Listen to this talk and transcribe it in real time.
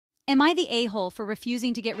Am I the a-hole for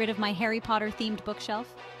refusing to get rid of my Harry Potter-themed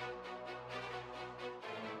bookshelf?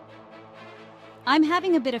 I'm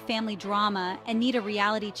having a bit of family drama and need a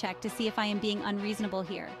reality check to see if I am being unreasonable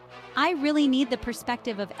here. I really need the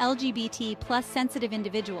perspective of LGBT plus sensitive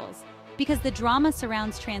individuals because the drama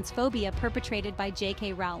surrounds transphobia perpetrated by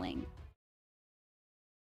J.K. Rowling.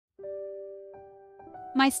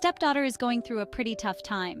 My stepdaughter is going through a pretty tough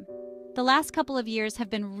time. The last couple of years have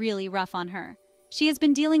been really rough on her. She has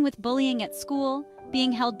been dealing with bullying at school,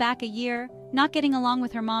 being held back a year, not getting along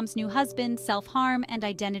with her mom's new husband, self-harm, and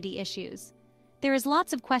identity issues. There is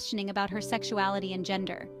lots of questioning about her sexuality and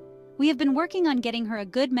gender. We have been working on getting her a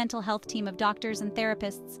good mental health team of doctors and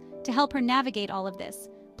therapists to help her navigate all of this.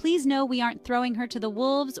 Please know we aren't throwing her to the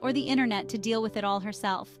wolves or the internet to deal with it all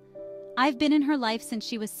herself. I've been in her life since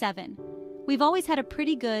she was 7. We've always had a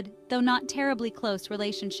pretty good, though not terribly close,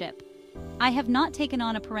 relationship. I have not taken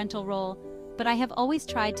on a parental role, but I have always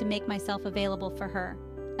tried to make myself available for her.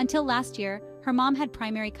 Until last year, her mom had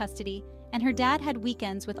primary custody, and her dad had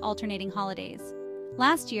weekends with alternating holidays.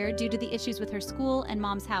 Last year, due to the issues with her school and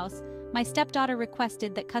mom's house, my stepdaughter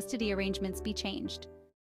requested that custody arrangements be changed.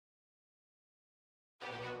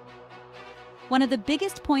 One of the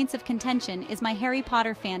biggest points of contention is my Harry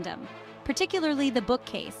Potter fandom, particularly the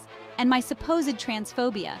bookcase, and my supposed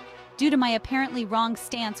transphobia, due to my apparently wrong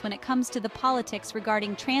stance when it comes to the politics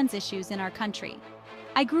regarding trans issues in our country.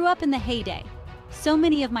 I grew up in the heyday. So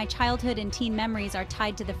many of my childhood and teen memories are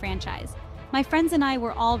tied to the franchise. My friends and I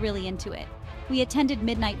were all really into it. We attended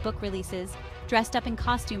midnight book releases, dressed up in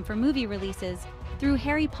costume for movie releases, threw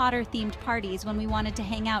Harry Potter-themed parties when we wanted to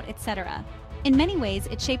hang out, etc. In many ways,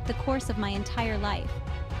 it shaped the course of my entire life.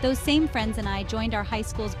 Those same friends and I joined our high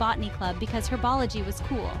school's botany club because herbology was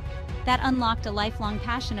cool. That unlocked a lifelong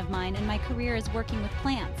passion of mine, and my career is working with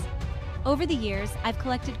plants. Over the years, I've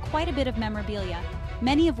collected quite a bit of memorabilia,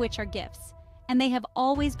 many of which are gifts, and they have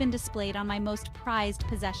always been displayed on my most prized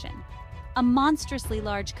possession. A monstrously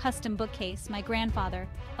large custom bookcase my grandfather,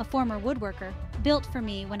 a former woodworker, built for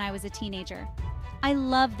me when I was a teenager. I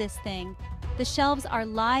love this thing. The shelves are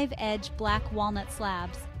live-edge black walnut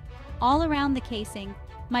slabs. All around the casing,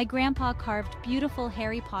 my grandpa carved beautiful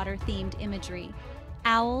Harry Potter-themed imagery.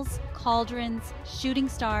 Owls, cauldrons, shooting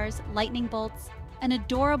stars, lightning bolts, an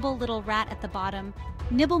adorable little rat at the bottom,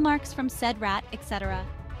 nibble marks from said rat, etc.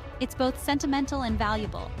 It's both sentimental and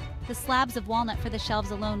valuable. The slabs of walnut for the shelves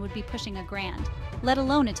alone would be pushing $1,000, let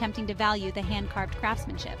alone attempting to value the hand-carved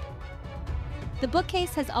craftsmanship. The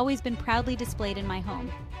bookcase has always been proudly displayed in my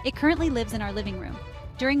home. It currently lives in our living room.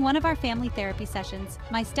 During one of our family therapy sessions,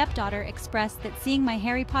 my stepdaughter expressed that seeing my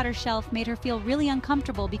Harry Potter shelf made her feel really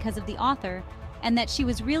uncomfortable because of the author, and that she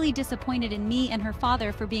was really disappointed in me and her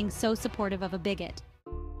father for being so supportive of a bigot.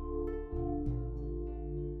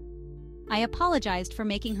 I apologized for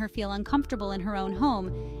making her feel uncomfortable in her own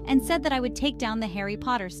home and said that I would take down the Harry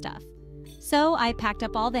Potter stuff. So I packed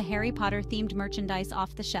up all the Harry Potter-themed merchandise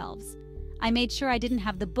off the shelves. I made sure I didn't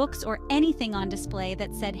have the books or anything on display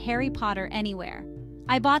that said Harry Potter anywhere.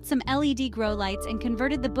 I bought some LED grow lights and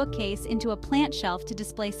converted the bookcase into a plant shelf to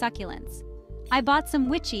display succulents. I bought some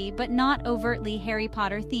witchy but not overtly Harry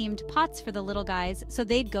Potter-themed pots for the little guys so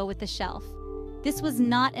they'd go with the shelf. This was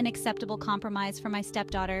not an acceptable compromise for my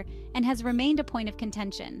stepdaughter and has remained a point of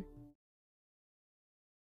contention.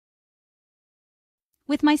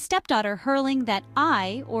 With my stepdaughter hurling that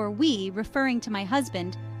I, or we, referring to my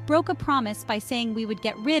husband, broke a promise by saying we would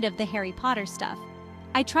get rid of the Harry Potter stuff.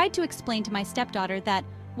 I tried to explain to my stepdaughter that,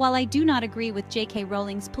 while I do not agree with J.K.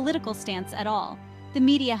 Rowling's political stance at all, the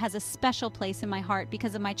media has a special place in my heart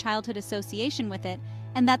because of my childhood association with it,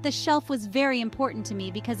 and that the shelf was very important to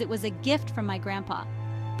me because it was a gift from my grandpa.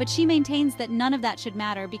 But she maintains that none of that should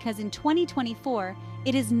matter because in 2024,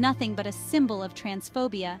 it is nothing but a symbol of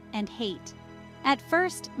transphobia and hate. At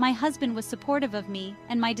first, my husband was supportive of me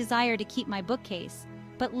and my desire to keep my bookcase,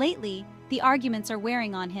 but lately, the arguments are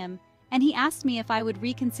wearing on him, and he asked me if I would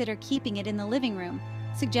reconsider keeping it in the living room,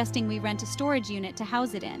 suggesting we rent a storage unit to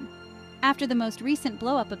house it in. After the most recent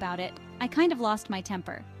blow-up about it, I kind of lost my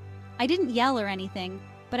temper. I didn't yell or anything,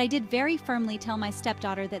 but I did very firmly tell my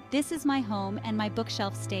stepdaughter that this is my home and my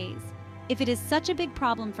bookshelf stays. If it is such a big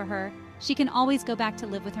problem for her, she can always go back to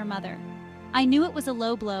live with her mother. I knew it was a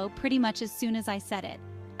low blow pretty much as soon as I said it.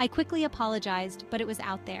 I quickly apologized, but it was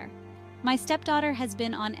out there. My stepdaughter has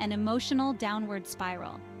been on an emotional downward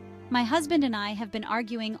spiral. My husband and I have been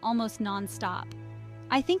arguing almost non-stop.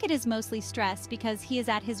 I think it is mostly stress because he is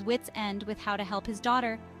at his wit's end with how to help his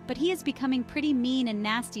daughter, but he is becoming pretty mean and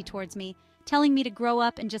nasty towards me, telling me to grow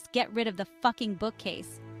up and just get rid of the fucking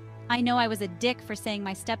bookcase. I know I was a dick for saying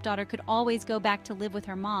my stepdaughter could always go back to live with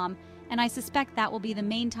her mom, and I suspect that will be the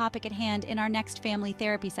main topic at hand in our next family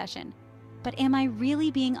therapy session. But am I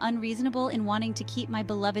really being unreasonable in wanting to keep my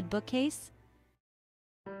beloved bookcase?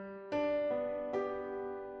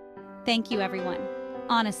 Thank you, everyone.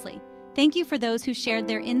 Honestly, thank you for those who shared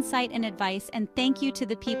their insight and advice, and thank you to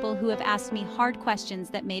the people who have asked me hard questions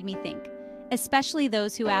that made me think, especially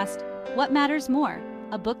those who asked, what matters more,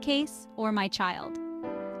 a bookcase or my child?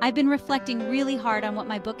 I've been reflecting really hard on what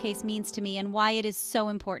my bookcase means to me and why it is so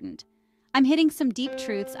important. I'm hitting some deep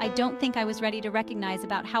truths I don't think I was ready to recognize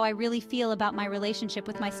about how I really feel about my relationship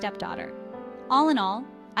with my stepdaughter. All in all,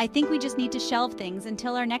 I think we just need to shelve things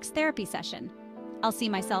until our next therapy session. I'll see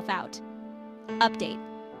myself out. Update.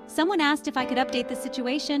 Someone asked if I could update the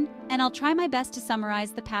situation, and I'll try my best to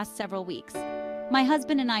summarize the past several weeks. My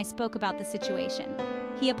husband and I spoke about the situation.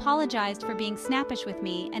 He apologized for being snappish with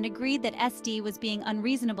me and agreed that SD was being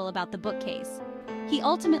unreasonable about the bookcase. He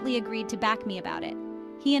ultimately agreed to back me about it.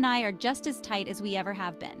 He and I are just as tight as we ever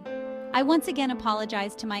have been. I once again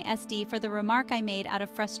apologized to my SD for the remark I made out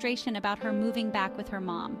of frustration about her moving back with her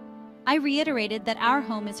mom. I reiterated that our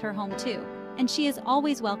home is her home too, and she is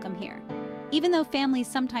always welcome here. Even though families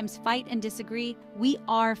sometimes fight and disagree, we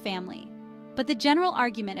are family. But the general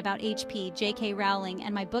argument about HP, J.K. Rowling,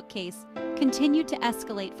 and my bookcase continued to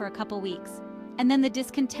escalate for a couple weeks, and then the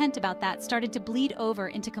discontent about that started to bleed over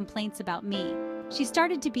into complaints about me. She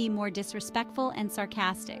started to be more disrespectful and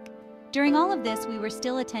sarcastic. During all of this, we were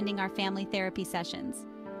still attending our family therapy sessions.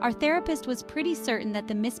 Our therapist was pretty certain that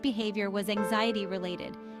the misbehavior was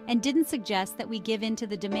anxiety-related and didn't suggest that we give in to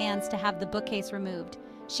the demands to have the bookcase removed.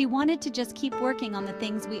 She wanted to just keep working on the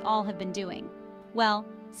things we all have been doing. Well,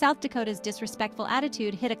 South Dakota's disrespectful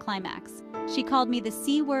attitude hit a climax. She called me the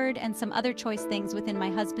C word and some other choice things within my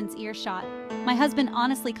husband's earshot. My husband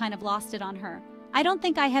honestly kind of lost it on her. I don't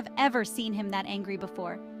think I have ever seen him that angry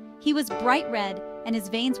before. He was bright red and his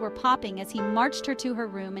veins were popping as he marched her to her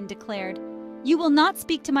room and declared, "You will not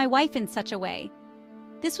speak to my wife in such a way."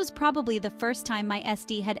 This was probably the first time my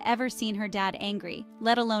SD had ever seen her dad angry,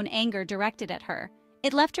 let alone anger directed at her.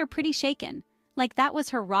 It left her pretty shaken, like that was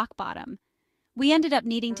her rock bottom. We ended up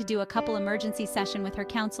needing to do a couple emergency session with her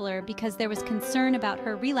counselor because there was concern about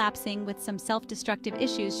her relapsing with some self-destructive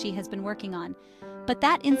issues she has been working on. But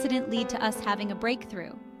that incident led to us having a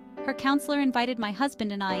breakthrough. Her counselor invited my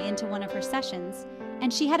husband and I into one of her sessions,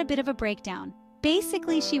 and she had a bit of a breakdown.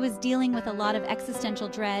 Basically, she was dealing with a lot of existential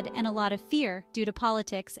dread and a lot of fear due to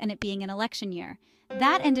politics and it being an election year.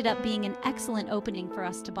 That ended up being an excellent opening for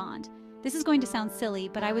us to bond. This is going to sound silly,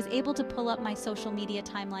 but I was able to pull up my social media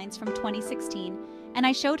timelines from 2016, and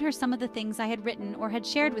I showed her some of the things I had written or had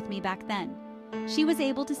shared with me back then. She was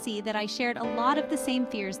able to see that I shared a lot of the same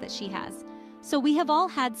fears that she has. So we have all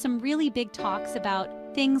had some really big talks about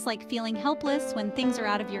things like feeling helpless when things are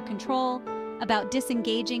out of your control, about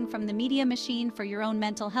disengaging from the media machine for your own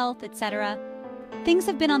mental health, etc. Things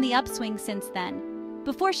have been on the upswing since then.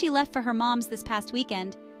 Before she left for her mom's this past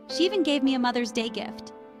weekend, she even gave me a Mother's Day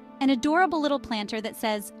gift. An adorable little planter that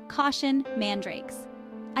says, "Caution, mandrakes."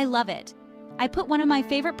 I love it. I put one of my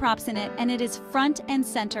favorite props in it, and it is front and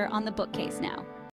center on the bookcase now.